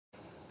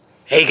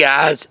Hey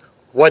guys,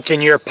 what's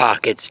in your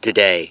pockets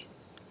today?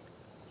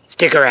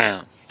 Stick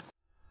around.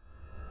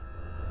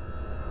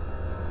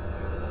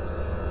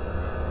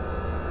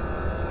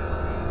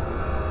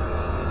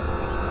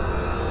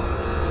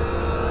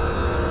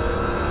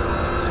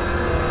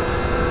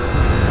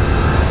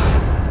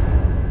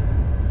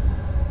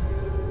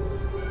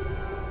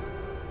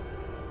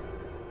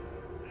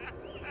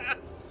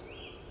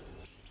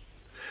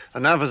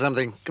 And now for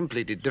something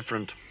completely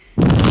different.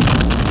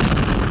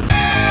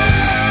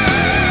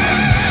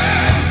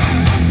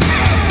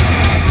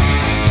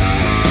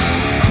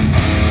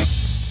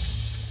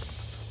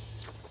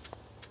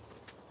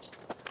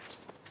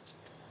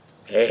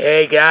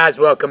 Hey guys,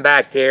 welcome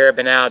back to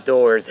Arabin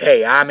Outdoors.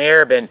 Hey, I'm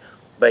Arabin,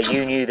 but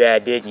you knew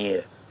that, didn't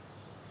you?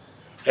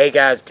 Hey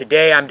guys,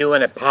 today I'm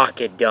doing a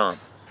pocket dump.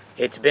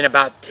 It's been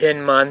about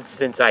 10 months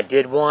since I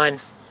did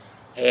one,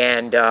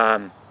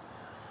 and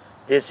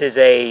this is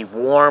a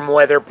warm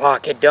weather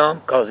pocket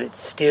dump because it's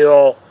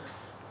still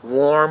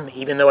warm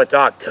even though it's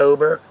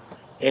October.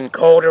 In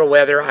colder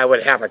weather I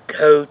would have a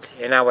coat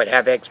and I would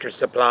have extra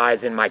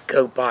supplies in my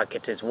coat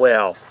pockets as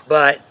well.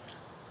 But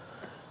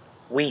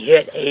we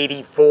hit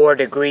 84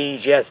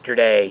 degrees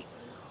yesterday,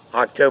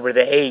 October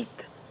the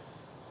 8th,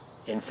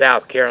 in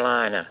South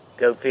Carolina.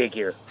 Go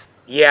figure.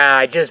 Yeah,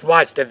 I just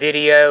watched a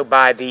video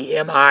by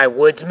the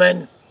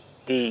woodsman.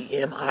 If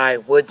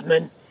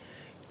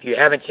you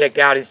haven't checked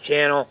out his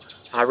channel,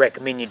 I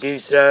recommend you do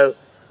so.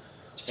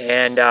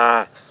 And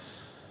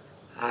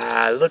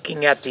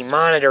looking at the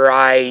monitor,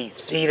 I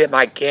see that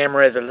my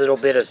camera is a little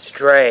bit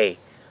astray.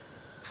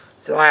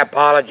 So I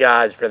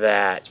apologize for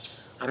that.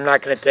 I'm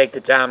not going to take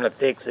the time to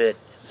fix it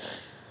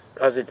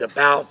because it's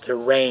about to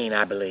rain,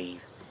 I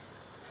believe.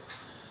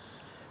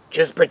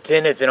 Just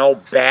pretend it's an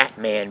old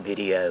Batman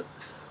video.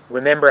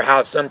 Remember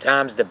how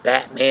sometimes the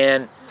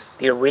Batman,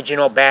 the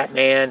original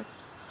Batman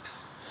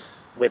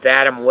with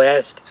Adam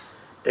West,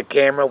 the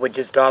camera would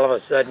just all of a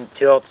sudden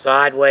tilt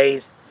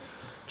sideways?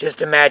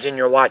 Just imagine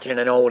you're watching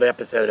an old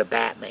episode of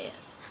Batman.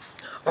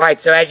 Alright,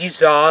 so as you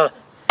saw,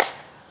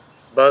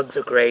 bugs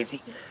are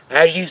crazy.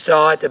 As you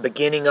saw at the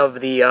beginning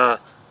of the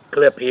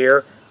clip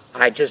here,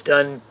 I just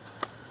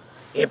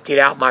emptied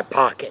out my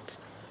pockets.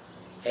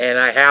 And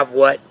I have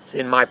what's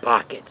in my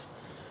pockets.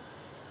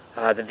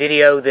 The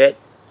video that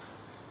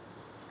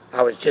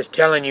I was just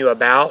telling you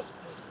about,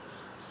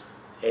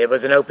 it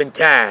was an open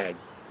tag.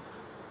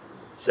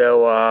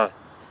 So I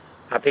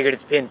figured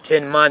it's been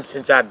 10 months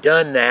since I've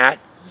done that.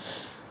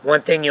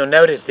 One thing you'll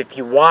notice if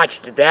you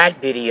watched that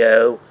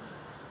video,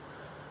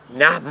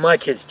 not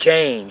much has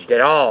changed at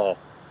all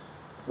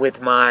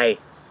with my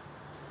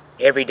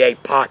everyday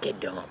pocket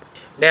dump.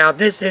 Now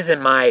this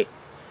isn't my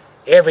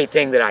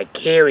everything that I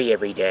carry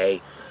every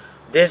day.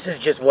 This is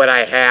just what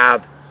I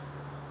have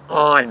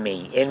on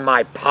me, in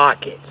my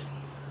pockets.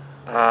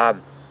 I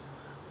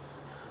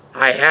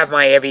have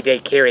my everyday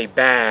carry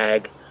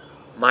bag,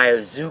 my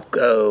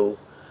Azuko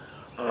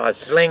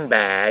sling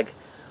bag,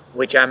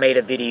 which I made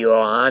a video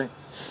on.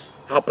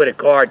 I'll put a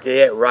card to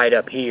it right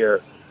up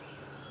here.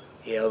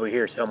 Yeah, over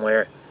here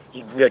somewhere.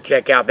 You can go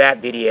check out that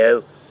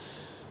video.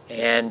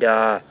 And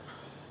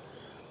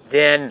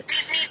then,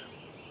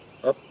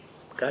 oh,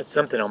 got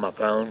something on my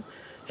phone.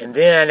 And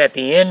then at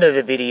the end of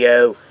the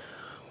video,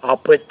 I'll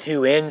put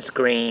 2 end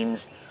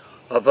screens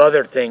of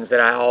other things that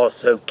I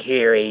also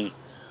carry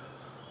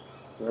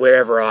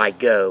wherever I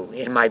go,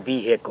 in my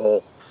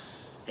vehicle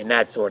and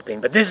that sort of thing.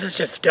 But this is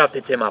just stuff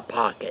that's in my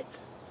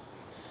pockets.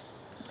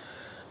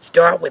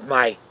 Start with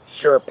my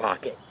shirt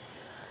pocket.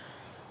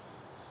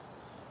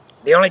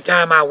 The only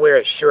time I wear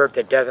a shirt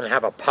that doesn't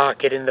have a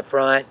pocket in the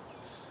front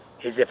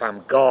is if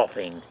I'm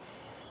golfing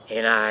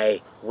and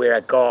I wear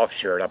a golf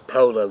shirt, a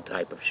polo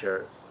type of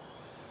shirt.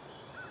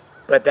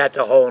 But that's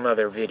a whole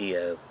nother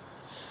video.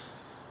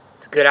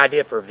 It's a good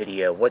idea for a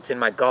video. What's in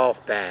my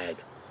golf bag?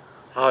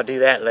 I'll do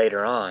that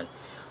later on.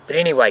 But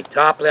anyway,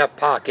 top left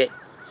pocket,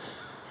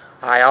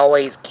 I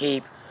always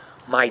keep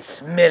my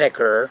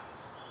Sminneker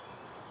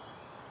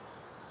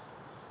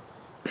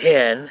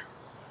pen.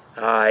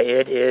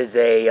 It is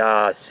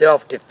a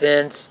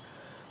self-defense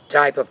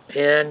type of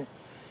pen.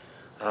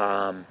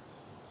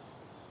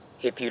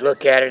 If you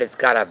look at it, it's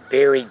got a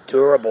very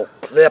durable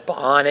clip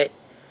on it,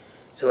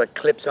 so it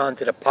clips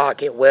onto the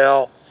pocket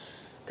well.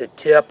 The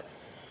tip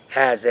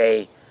has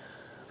a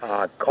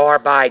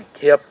carbide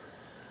tip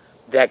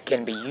that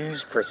can be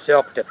used for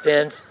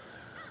self-defense,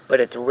 but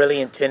it's really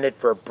intended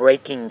for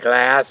breaking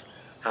glass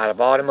out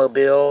of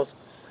automobiles.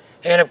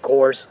 And of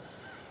course,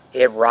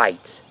 it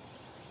writes.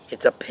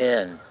 It's a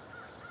pen.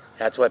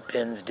 That's what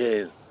pens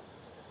do.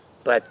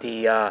 But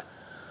the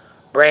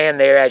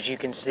brand there, as you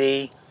can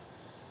see,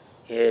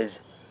 is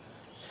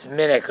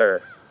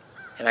Sminneker.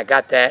 And I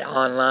got that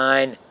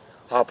online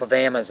off of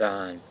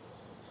Amazon.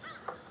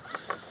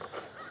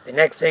 The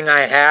next thing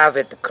I have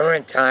at the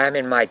current time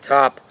in my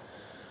top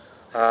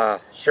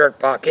shirt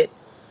pocket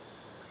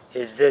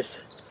is this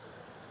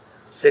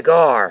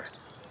cigar.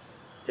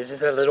 This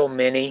is a little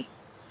mini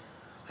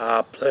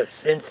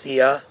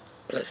Plasencia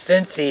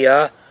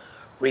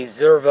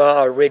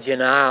Reserva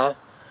Original.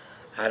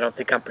 I don't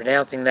think I'm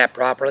pronouncing that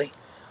properly,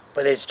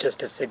 but it's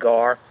just a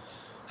cigar.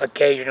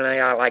 Occasionally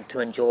I like to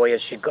enjoy a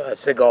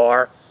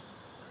cigar.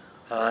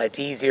 It's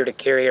easier to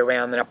carry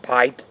around than a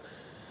pipe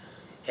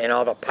and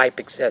all the pipe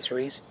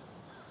accessories.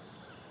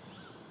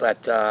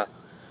 But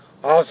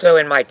also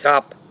in my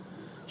top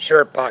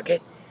shirt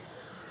pocket,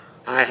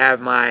 I have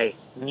my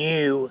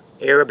new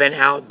Urban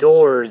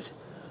Outdoors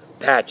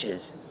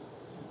patches.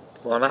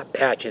 Well, not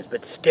patches,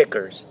 but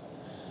stickers.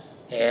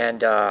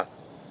 And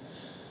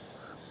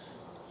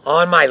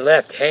on my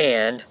left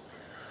hand,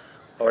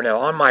 or no,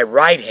 on my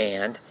right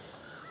hand,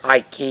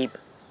 I keep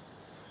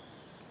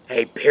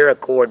a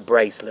paracord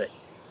bracelet.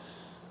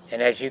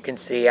 And as you can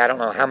see, I don't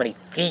know how many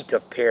feet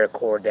of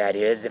paracord that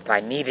is. If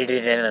I needed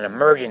it in an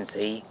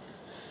emergency,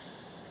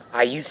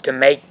 I used to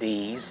make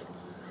these.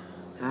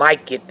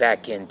 Might get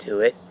back into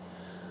it,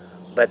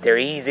 but they're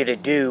easy to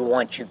do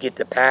once you get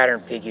the pattern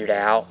figured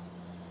out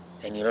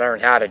and you learn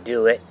how to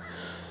do it.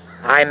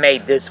 I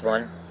made this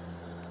one.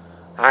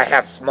 I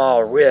have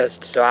small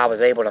wrists, so I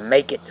was able to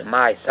make it to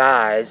my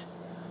size.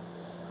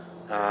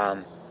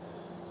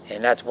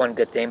 And that's one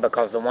good thing,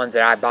 because the ones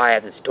that I buy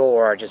at the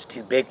store are just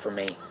too big for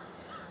me,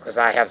 because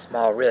I have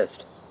small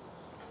wrist.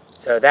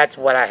 So that's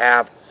what I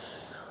have.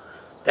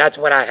 That's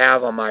what I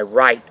have on my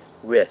right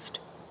wrist.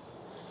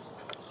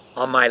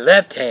 On my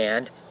left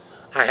hand,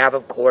 I have,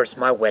 of course,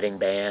 my wedding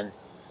band.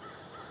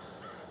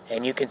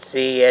 And you can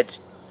see it's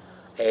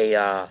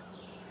a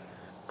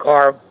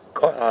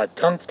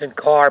tungsten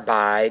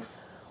carbide,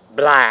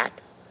 black,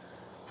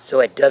 so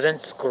it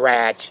doesn't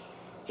scratch,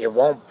 it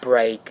won't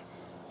break,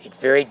 it's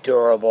very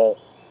durable,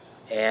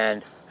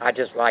 and I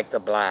just like the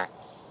black.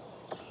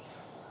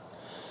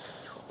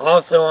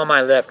 Also on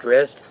my left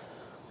wrist,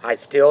 I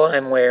still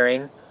am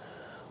wearing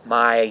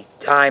my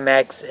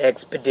Timex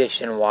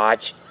Expedition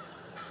watch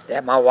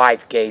that my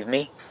wife gave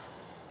me,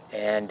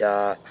 and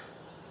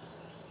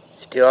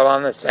still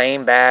on the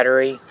same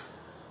battery,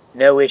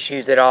 no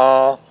issues at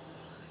all.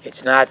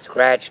 It's not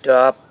scratched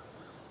up,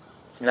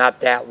 it's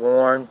not that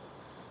worn,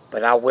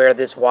 but I wear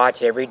this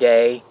watch every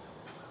day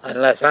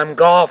unless I'm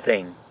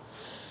golfing.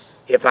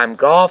 If I'm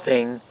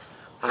golfing,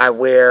 I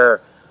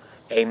wear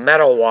a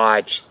metal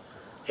watch.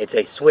 It's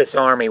a Swiss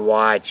Army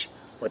watch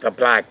with a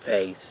black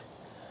face.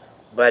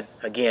 But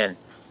again,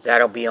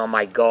 that'll be on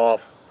my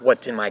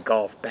what's in my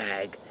golf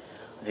bag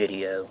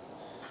video.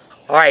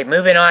 Alright,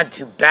 moving on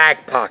to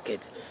back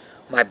pockets.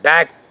 My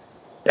back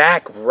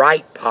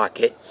right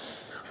pocket,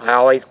 I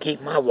always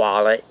keep my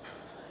wallet.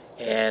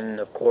 And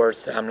of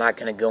course, I'm not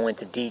going to go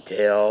into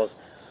details,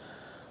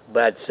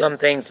 but some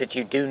things that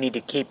you do need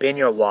to keep in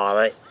your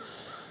wallet,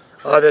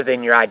 other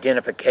than your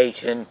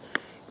identification,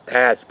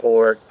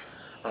 passport,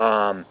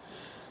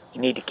 you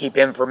need to keep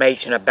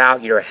information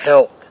about your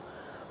health.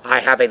 I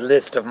have a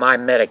list of my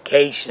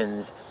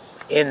medications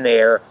in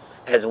there,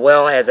 as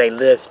well as a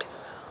list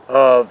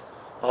of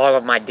all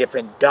of my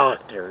different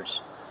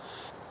doctors.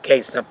 In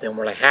case something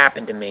were to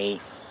happen to me,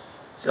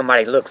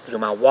 somebody looks through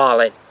my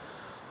wallet,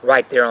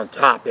 right there on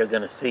top, they're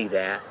going to see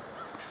that.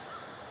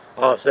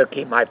 Also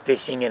keep my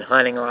fishing and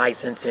hunting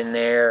license in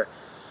there,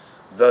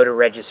 voter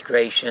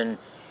registration,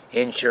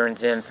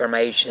 insurance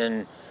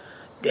information,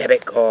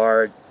 debit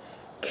card,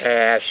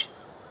 cash,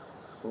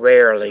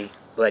 rarely,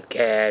 but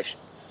cash.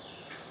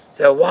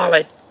 So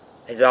wallet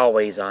is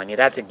always on you.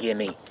 That's a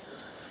gimme.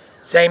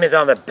 Same as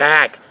on the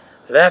back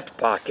left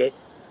pocket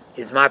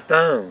is my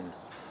phone.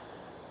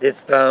 This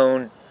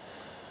phone,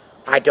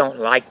 I don't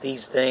like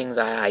these things.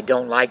 I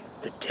don't like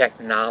the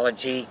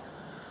technology.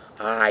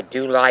 I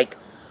do like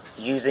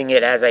using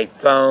it as a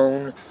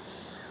phone.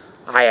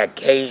 I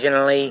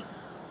occasionally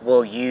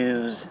will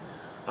use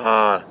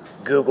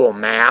Google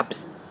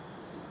Maps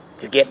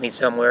to get me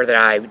somewhere that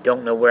I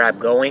don't know where I'm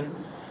going.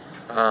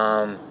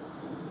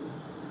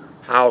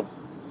 I'll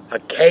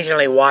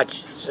occasionally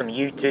watch some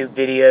YouTube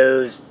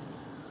videos,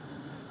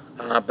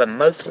 but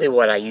mostly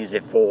what I use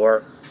it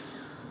for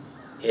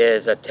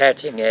is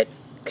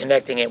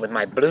connecting it with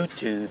my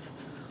Bluetooth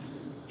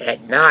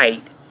at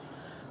night,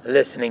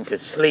 listening to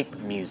sleep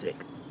music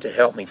to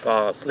help me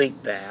fall asleep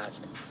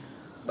fast.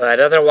 But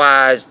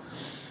otherwise,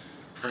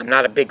 I'm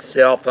not a big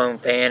cell phone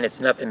fan. It's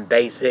nothing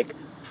basic.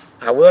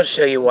 I will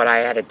show you what I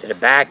added to the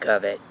back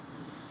of it.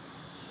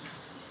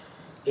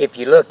 If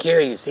you look here,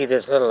 you see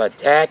this little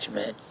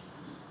attachment,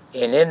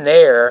 and in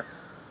there,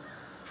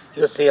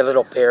 you'll see a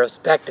little pair of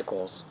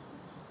spectacles.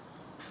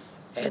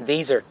 And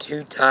these are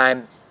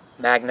 2x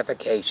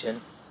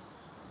magnification.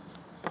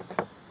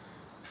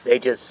 They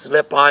just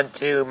slip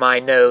onto my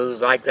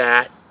nose like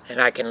that,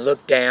 and I can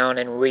look down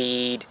and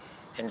read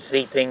and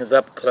see things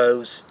up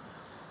close.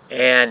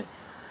 And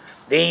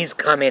these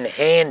come in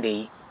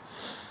handy.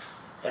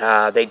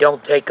 They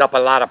don't take up a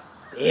lot of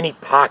any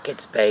pocket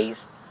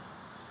space.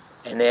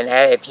 And then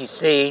if you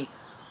see,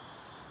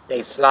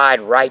 they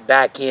slide right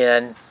back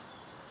in,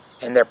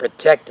 and they're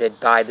protected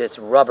by this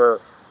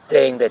rubber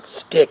thing that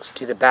sticks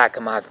to the back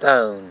of my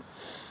phone.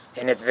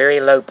 And it's very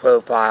low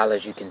profile,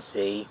 as you can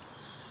see.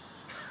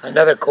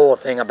 Another cool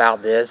thing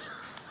about this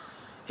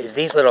is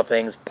these little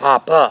things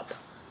pop up.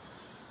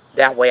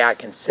 That way I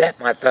can set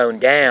my phone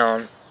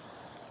down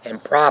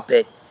and prop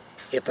it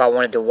if I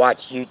wanted to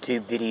watch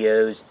YouTube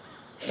videos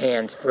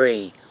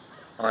hands-free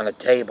on a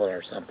table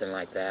or something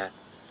like that.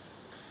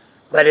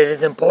 But it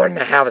is important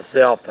to have a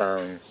cell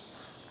phone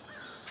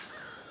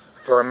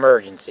for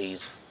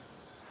emergencies.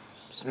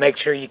 Just make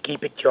sure you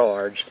keep it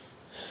charged.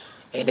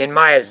 And in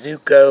my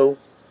Azuko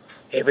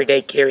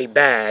everyday carry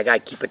bag, I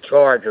keep a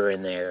charger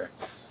in there.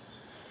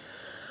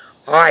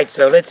 Alright,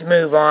 so let's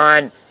move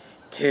on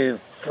to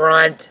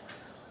front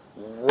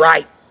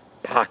right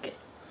pocket.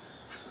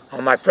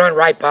 On my front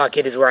right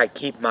pocket is where I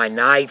keep my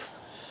knife,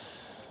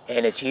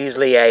 and it's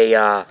usually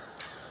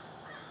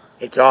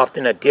it's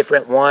often a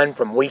different one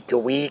from week to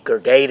week or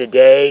day to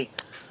day,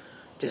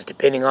 just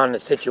depending on the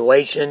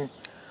situation.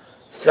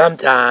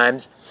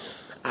 Sometimes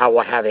I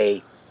will have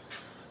a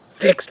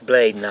fixed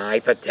blade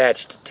knife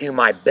attached to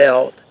my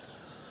belt,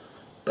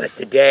 but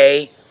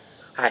today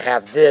I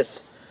have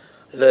this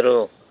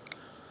little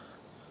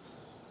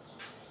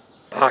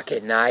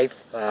pocket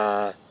knife.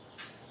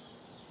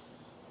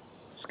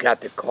 It's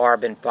got the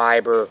carbon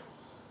fiber.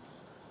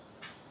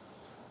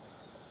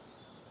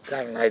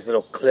 Got a nice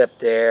little clip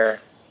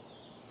there.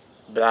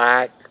 It's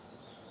black.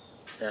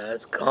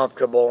 It's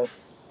comfortable.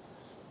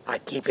 I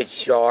keep it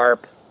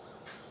sharp.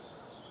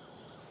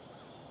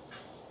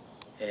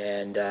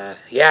 And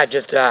yeah,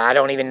 just I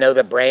don't even know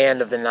the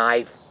brand of the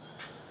knife.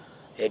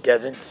 It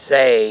doesn't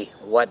say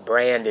what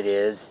brand it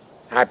is.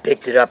 I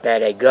picked it up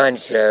at a gun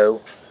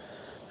show.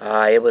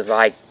 It was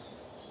like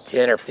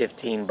 10 or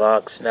 15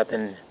 bucks,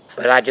 nothing,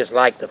 but I just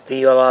like the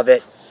feel of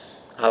it.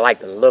 I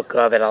like the look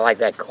of it. I like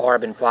that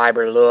carbon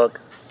fiber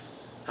look.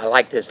 I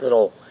like this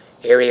little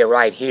area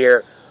right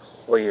here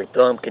where your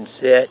thumb can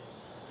sit.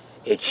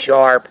 It's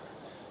sharp.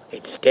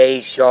 It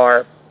stays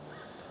sharp.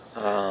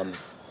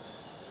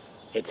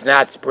 It's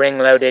not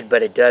spring-loaded,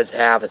 but it does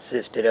have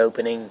assisted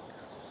opening.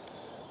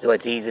 So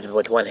it's easy to,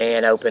 with one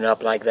hand, open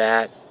up like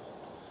that.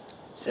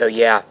 So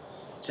yeah,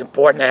 it's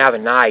important to have a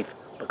knife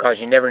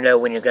because you never know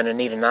when you're going to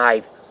need a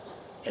knife.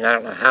 And I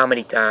don't know how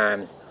many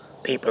times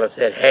people have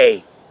said,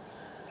 hey,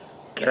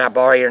 can I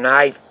borrow your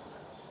knife?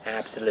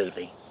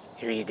 Absolutely.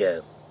 Here you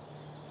go.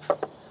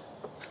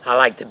 I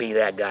like to be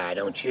that guy,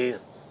 don't you?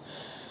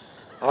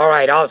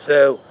 Alright,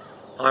 also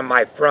on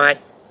my front,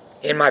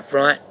 in my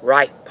front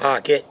right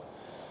pocket,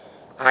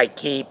 I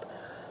keep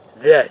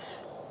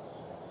this.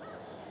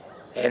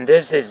 And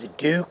this is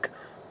Duke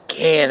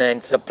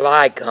Cannon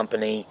Supply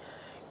Company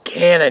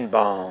Cannon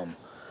Balm.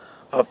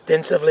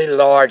 Offensively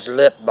large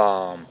lip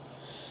balm.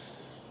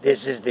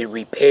 This is the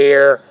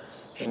Repair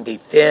and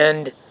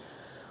Defend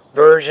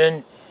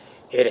version.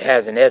 It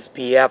has an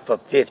SPF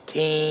of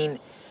 15,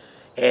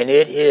 and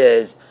it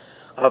is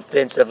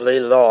offensively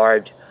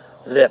large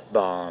lip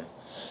balm.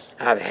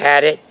 I've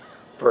had it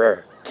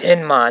for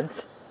 10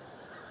 months,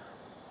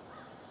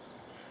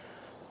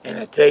 and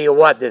I tell you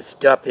what, this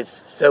stuff is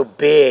so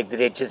big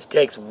that it just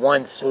takes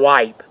one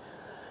swipe,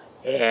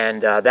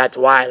 and that's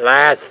why it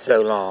lasts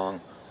so long.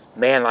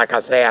 Man, like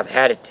I say, I've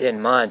had it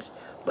 10 months,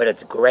 but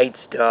it's great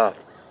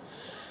stuff.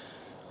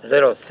 A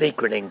little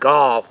secret in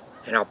golf,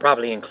 and I'll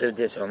probably include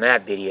this on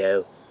that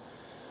video,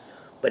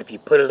 but if you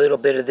put a little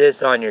bit of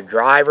this on your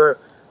driver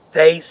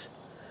face,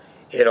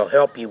 it'll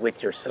help you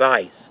with your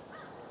slice.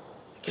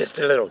 Just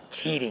a little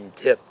cheating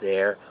tip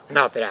there.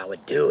 Not that I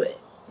would do it,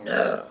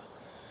 no.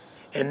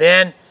 And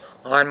then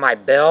on my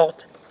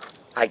belt,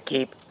 I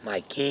keep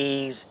my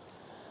keys.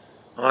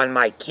 On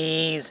my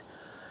keys,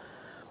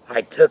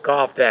 I took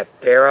off that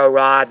ferro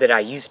rod that I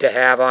used to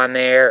have on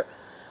there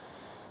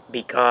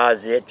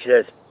because it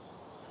just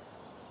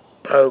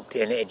poked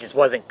and it just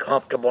wasn't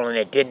comfortable and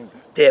it didn't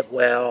fit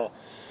well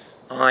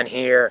on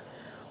here.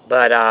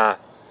 But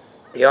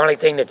the only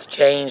thing that's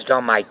changed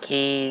on my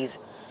keys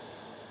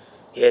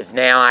is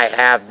now I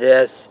have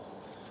this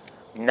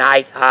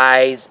Night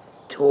Eyes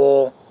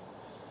tool.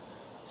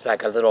 It's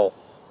like a little,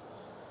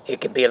 it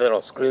can be a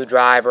little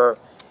screwdriver,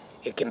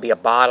 it can be a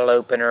bottle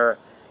opener,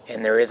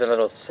 and there is a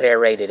little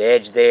serrated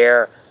edge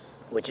there,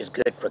 which is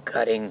good for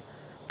cutting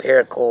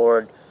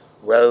paracord,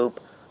 rope,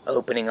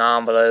 opening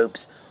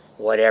envelopes,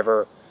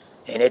 whatever.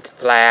 And it's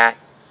flat,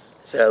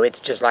 so it's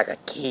just like a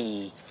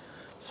key,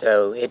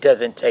 so it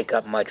doesn't take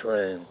up much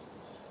room.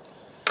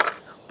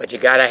 But you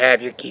gotta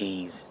have your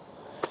keys.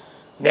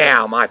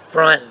 Now, my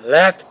front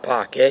left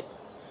pocket,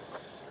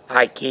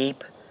 I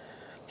keep,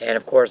 and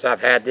of course I've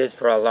had this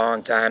for a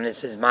long time.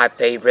 This is my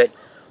favorite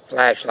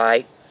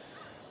flashlight,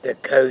 the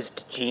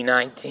Coast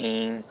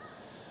G19.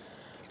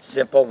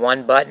 Simple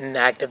one-button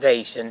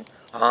activation,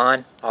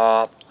 on,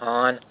 off,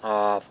 on,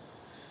 off.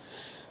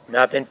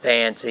 Nothing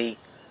fancy.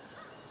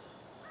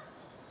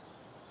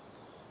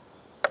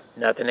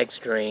 Nothing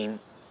extreme.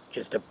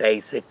 Just a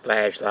basic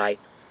flashlight.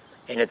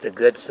 And it's a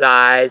good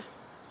size.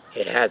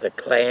 It has a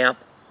clamp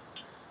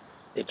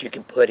that you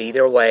can put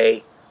either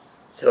way,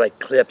 so it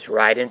clips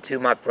right into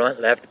my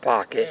front left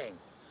pocket.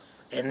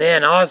 And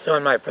then also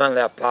in my front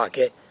left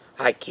pocket,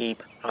 I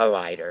keep a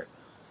lighter.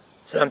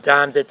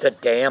 Sometimes it's a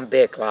damn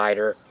Bic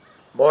lighter.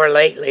 More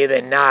lately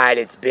than not,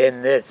 it's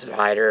been this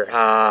lighter.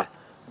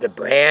 The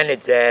brand,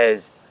 it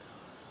says,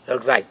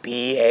 looks like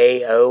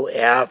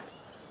BAOF,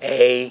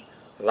 a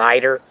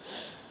lighter.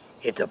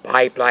 It's a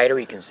pipe lighter.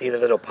 You can see the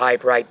little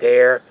pipe right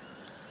there.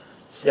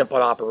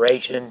 Simple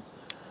operation.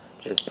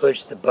 Just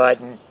push the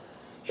button.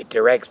 It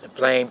directs the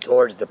flame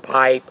towards the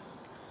pipe.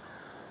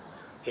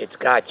 It's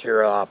got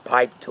your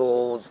pipe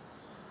tools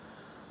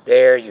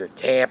there, your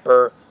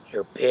tamper,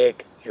 your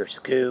pick, your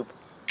scoop.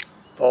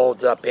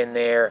 Folds up in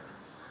there.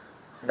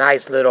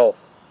 Nice little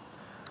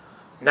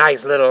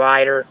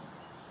lighter.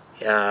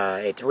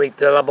 It's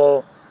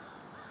refillable.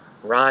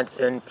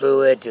 Ronson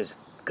fluid, just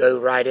go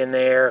right in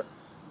there.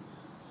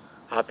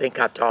 I think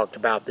I've talked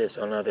about this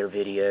on other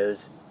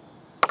videos.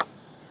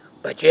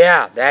 But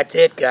yeah, that's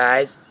it,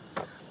 guys.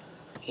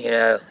 You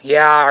know,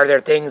 yeah, are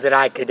there things that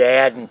I could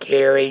add and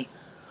carry?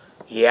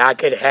 Yeah, I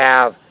could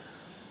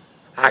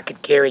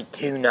carry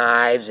 2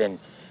 knives and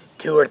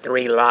 2 or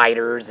 3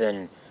 lighters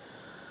and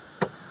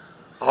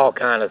all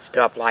kind of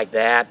stuff like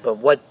that. But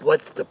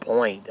what's the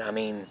point? I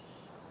mean,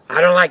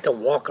 I don't like to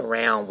walk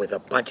around with a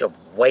bunch of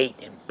weight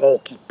and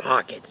bulky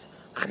pockets.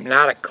 I'm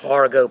not a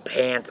cargo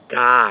pants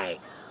guy.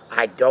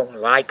 I don't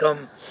like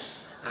them.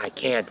 I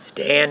can't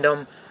stand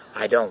them.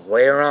 I don't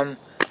wear them.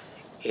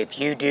 If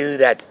you do,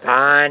 that's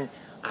fine.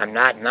 I'm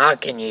not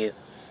knocking you.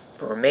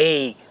 For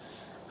me,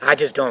 I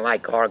just don't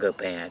like cargo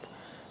pants.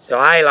 So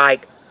I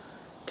like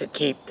to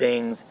keep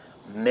things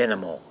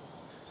minimal.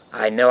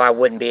 I know I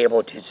wouldn't be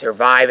able to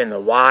survive in the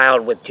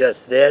wild with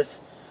just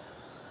this,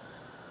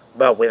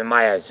 but with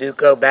my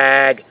Azuko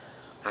bag,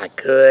 I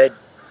could.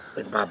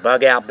 With my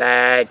bug out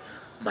bag,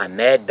 my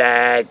med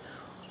bag,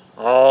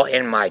 all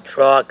in my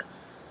truck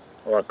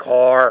or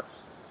car,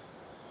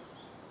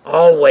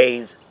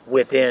 always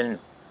within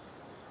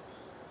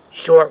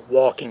short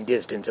walking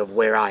distance of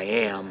where I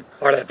am,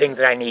 are the things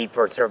that I need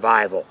for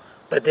survival.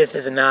 But this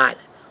is not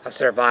a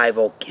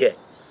survival kit.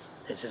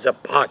 This is a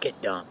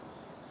pocket dump.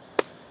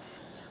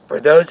 For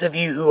those of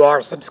you who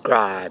are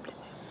subscribed,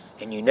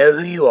 and you know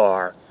who you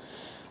are,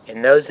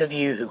 and those of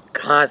you who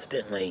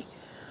constantly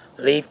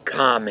leave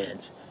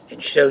comments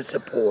and show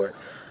support,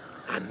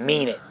 I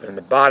mean it from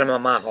the bottom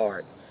of my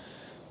heart.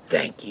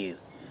 Thank you.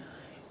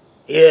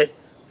 It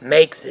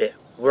makes it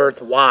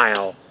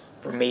worthwhile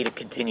for me to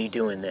continue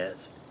doing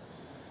this.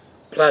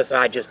 Plus,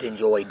 I just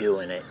enjoy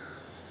doing it.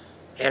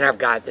 And I've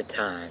got the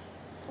time.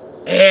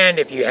 And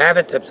if you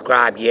haven't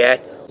subscribed yet,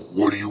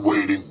 what are you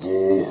waiting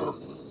for?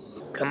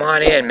 Come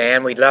on in,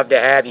 man. We'd love to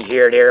have you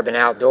here at Urban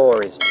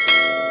Outdoors.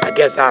 I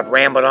guess I've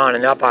rambled on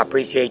enough. I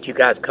appreciate you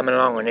guys coming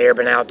along on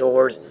Urban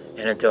Outdoors.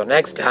 And until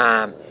next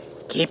time,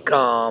 keep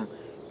calm,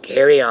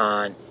 carry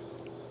on,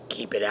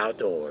 keep it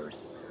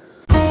outdoors.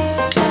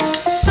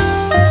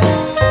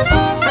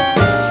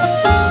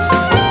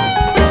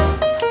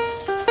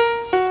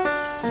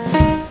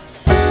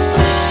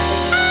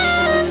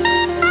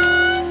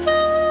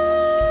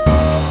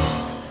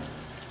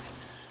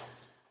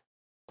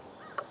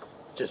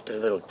 Just a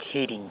little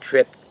cheating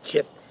chip.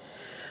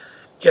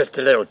 Just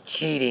a little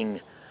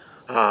cheating